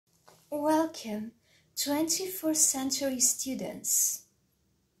Welcome, 21st century students.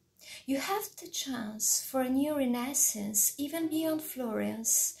 You have the chance for a new renaissance even beyond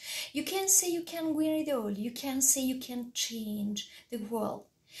Florence. You can say you can win it all. You can say you can change the world.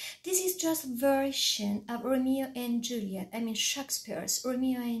 This is just a version of Romeo and Juliet. Shakespeare's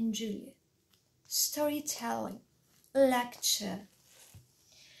Romeo and Juliet. Storytelling, lecture.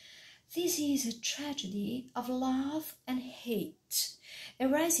 This is a tragedy of love and hate,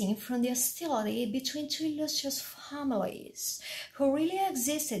 arising from the hostility between two illustrious families who really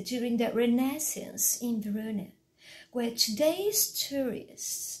existed during the Renaissance in Verona, where today's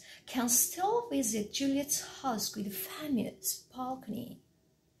tourists can still visit Juliet's house with the famous balcony.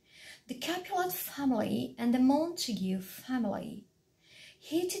 The Capulet family and the Montague family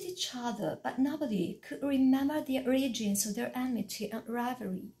hated each other, but nobody could remember the origins of their enmity and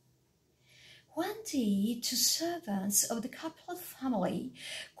rivalry. One day, two servants of the Capulet family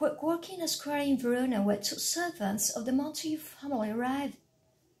were working in a square in Verona where two servants of the Montague family arrived.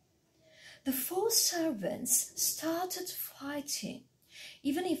 The four servants started fighting,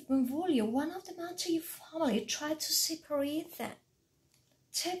 even if Benvolio, one of the Montague family, tried to separate them.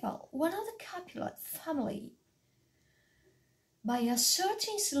 Tybalt, one of the Capulet family, by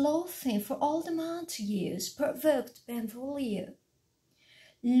asserting his loathing for all the Montagues, provoked Benvolio.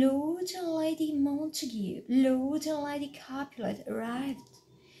 Lord and Lady Montague, Lord and Lady Capulet arrived,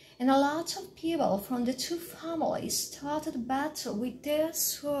 and a lot of people from the two families started a battle with their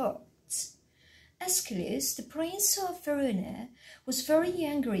swords. Aeschylus, the Prince of Verona, was very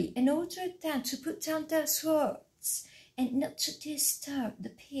angry and ordered them to put down their swords and not to disturb the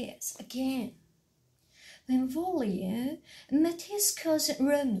peace again. Benvolio met his cousin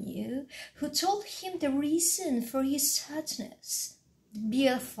Romeo, who told him the reason for his sadness. The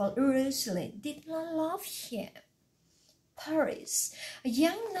beautiful Rosalind did not love him. Paris, a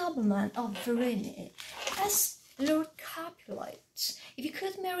young nobleman of Verona, asked Lord Capulet if he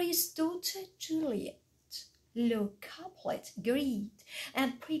could marry his daughter Juliet. Lord Capulet agreed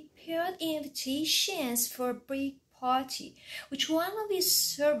and prepared invitations for a big party, which one of his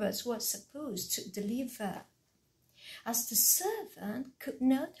servants was supposed to deliver. As the servant could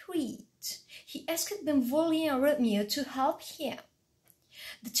not read, he asked Benvolio and Romeo to help him.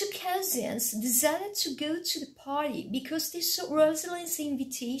 The two cousins decided to go to the party because they saw Rosalind's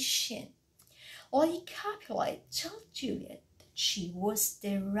invitation. Lady Capulet told Juliet that she was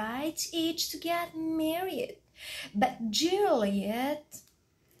the right age to get married, but Juliet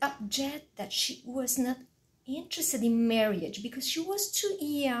objected that she was not interested in marriage because she was too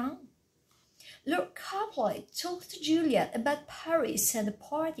young. Lord Capulet talked to Juliet about Paris and the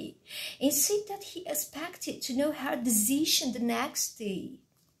party and said that he expected to know her decision the next day.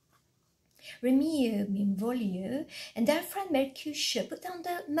 Romeo, Benvolio, and their friend Mercutio put on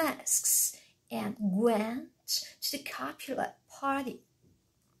their masks and went to the Capulet party.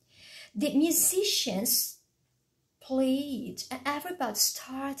 The musicians played and everybody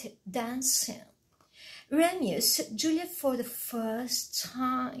started dancing. Romeo saw Juliet for the first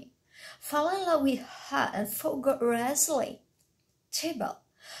time, fell in love with her and forgot Rosalind. Tybalt,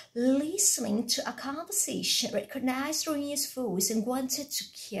 listening to a conversation, recognized Romeo's voice and wanted to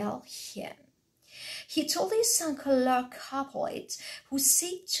kill him. He told his uncle Lord Capulet, who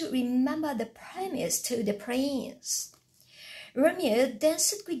said to remember the promise to the prince. Romeo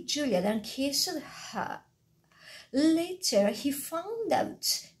danced with Juliet and kissed her. Later, he found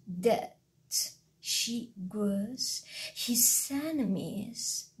out that she was his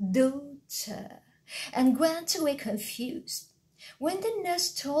enemy's daughter and went away confused. When the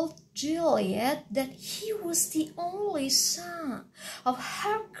nurse told Juliet that he was the only son of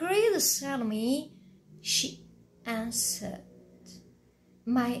her greatest enemy, she answered,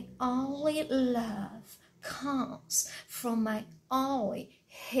 "My only love comes from my only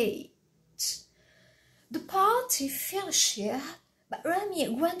hate." The party finished, but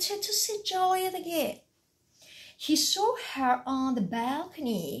Romeo wanted to see Juliet again. He saw her on the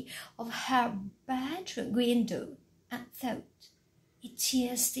balcony of her bedroom window and thought, "It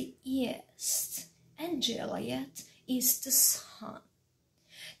is the east, and Juliet is the sun."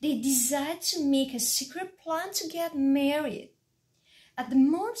 They decided to make a secret plan to get married. At the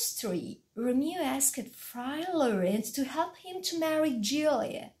monastery, Romeo asked Friar Lawrence to help him to marry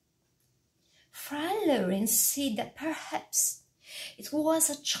Juliet. Friar Lawrence said that perhaps it was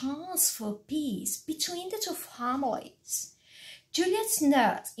a chance for peace between the two families. Juliet's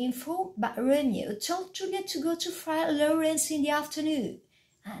not informed by Romeo told Juliet to go to Friar Lawrence in the afternoon,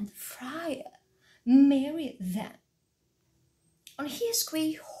 and Friar married them. On his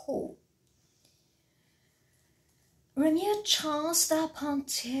way home, Romeo chanced upon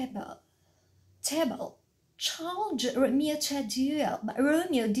Tybalt. Tybalt challenged Romeo to a duel, but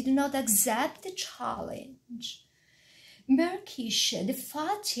Romeo did not accept the challenge. Mercutio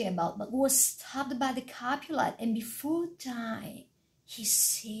defied Tybalt, but was stabbed by the Capulet, and before dying, he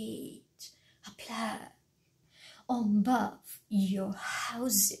said, "Apply on both your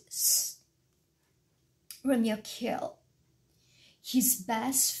houses." Romeo killed his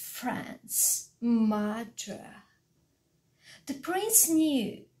best friend's murderer. The prince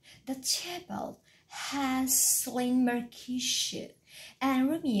knew that Tybalt had slain Mercutio, and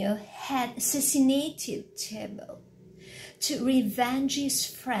Romeo had assassinated Tybalt. To revenge his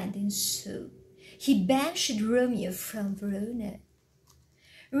friend and so, he banished Romeo from Verona.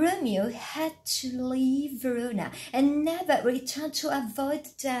 Romeo had to leave Verona and never return to avoid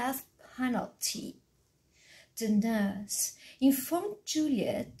the death penalty. The nurse informed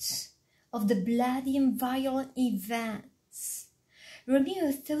Juliet of the bloody and violent events.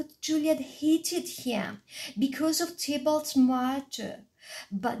 Romeo thought Juliet hated him because of Tybalt's murder,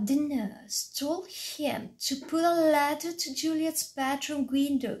 but the nurse told him to put a letter to Juliet's bedroom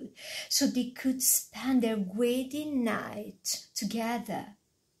window so they could spend their wedding night together,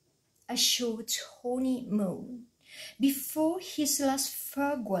 a short honeymoon, before his last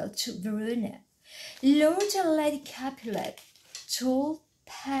farewell to Verona. Lord and Lady Capulet told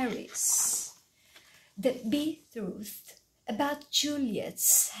Paris the truth about Juliet's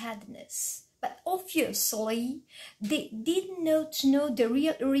sadness, but obviously they did not know the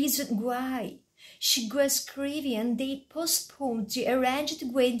real reason why she was grieving, and they postponed the arranged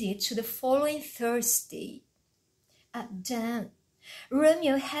wedding to the following Thursday. At dawn,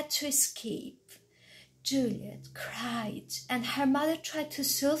 Romeo had to escape. Juliet cried, and her mother tried to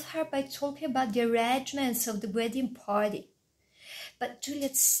soothe her by talking about the arrangements of the wedding party. But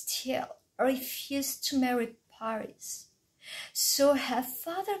Juliet still refused to marry Paris. So her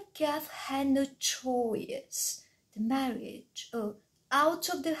father gave her no choice, the marriage or out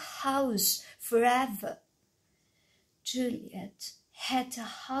of the house forever. Juliet had a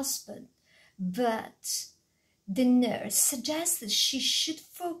husband, but the nurse suggested she should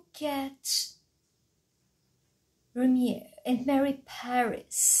forget Romeo and marry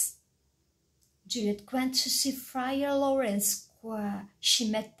Paris. Juliet went to see Friar Lawrence, where she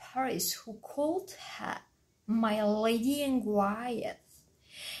met Paris, who called her "my lady and wife,"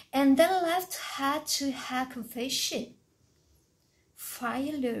 and then left her to her confession.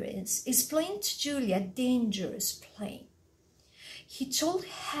 Friar Lawrence explained to Juliet dangerous plan. He told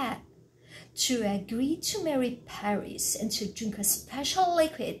her to agree to marry Paris and to drink a special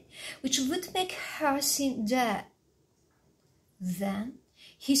liquid which would make her seem dead. Then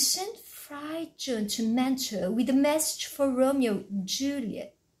he sent Friar John to Mantua with a message for Romeo and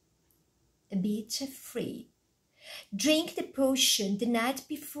Juliet. A bit afraid, drink the potion the night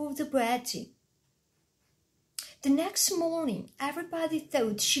before the wedding. The next morning, everybody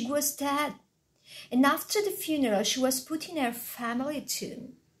thought she was dead, and after the funeral she was put in her family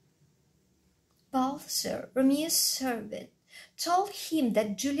tomb. Balthazar, Romeo's servant, told him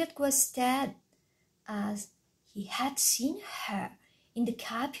that Juliet was dead, as he had seen her in the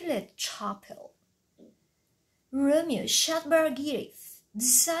Capulet chapel. Romeo, shot by grief,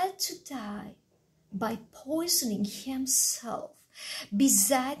 decided to die by poisoning himself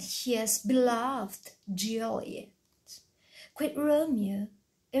beside his beloved Juliet. When Romeo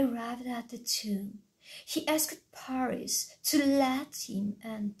arrived at the tomb, he asked Paris to let him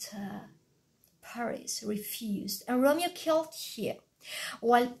enter. Paris refused, and Romeo killed him,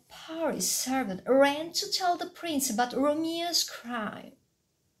 while Paris' servant ran to tell the prince about Romeo's crime.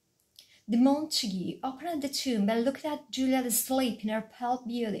 The Montague opened the tomb and looked at Juliet asleep in her pale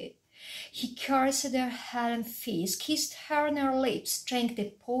beauty. He caressed her head and face, kissed her on her lips, drank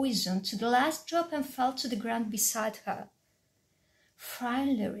the poison to the last drop, and fell to the ground beside her. Friar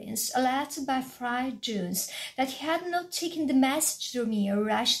Lawrence, alerted by Friar Jones that he had not taken the message to Romeo,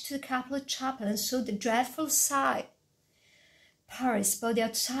 rushed to the Capulet chapel and saw the dreadful sight. Paris bowed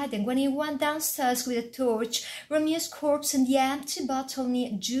outside, and when he went downstairs with a torch, Romeo's corpse and the empty bottle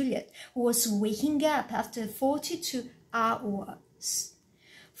near Juliet, who was waking up after 42 hours.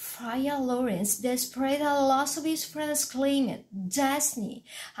 Friar Lawrence, desperate at the loss of his friend, exclaimed, "Destiny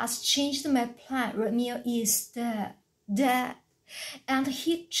has changed my plan. Romeo is dead, dead." And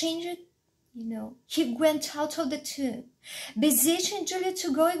he changed, he went out of the tomb, beseeching Juliet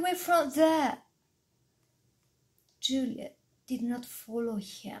to go away from there. Juliet did not follow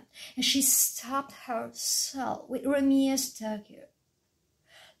him, and she stabbed herself with Romeo's dagger.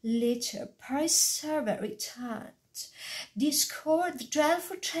 Later, Paris' servant returned, discovered the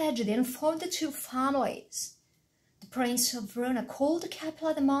dreadful tragedy, and informed the two families. The Prince of Verona called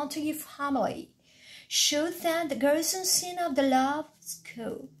Capulet the Montague family, showed that the garrison scene of the love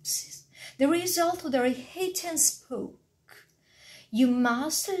scopes, the result of their hate and spoke. You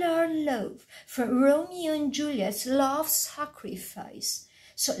must learn love from Romeo and Juliet's love sacrifice.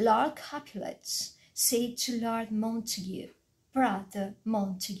 So Lord Capulet said to Lord Montague, Brother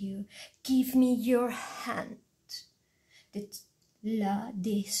Montague, give me your hand. The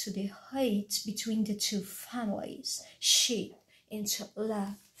hate between the two families shaped into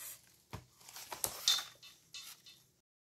love.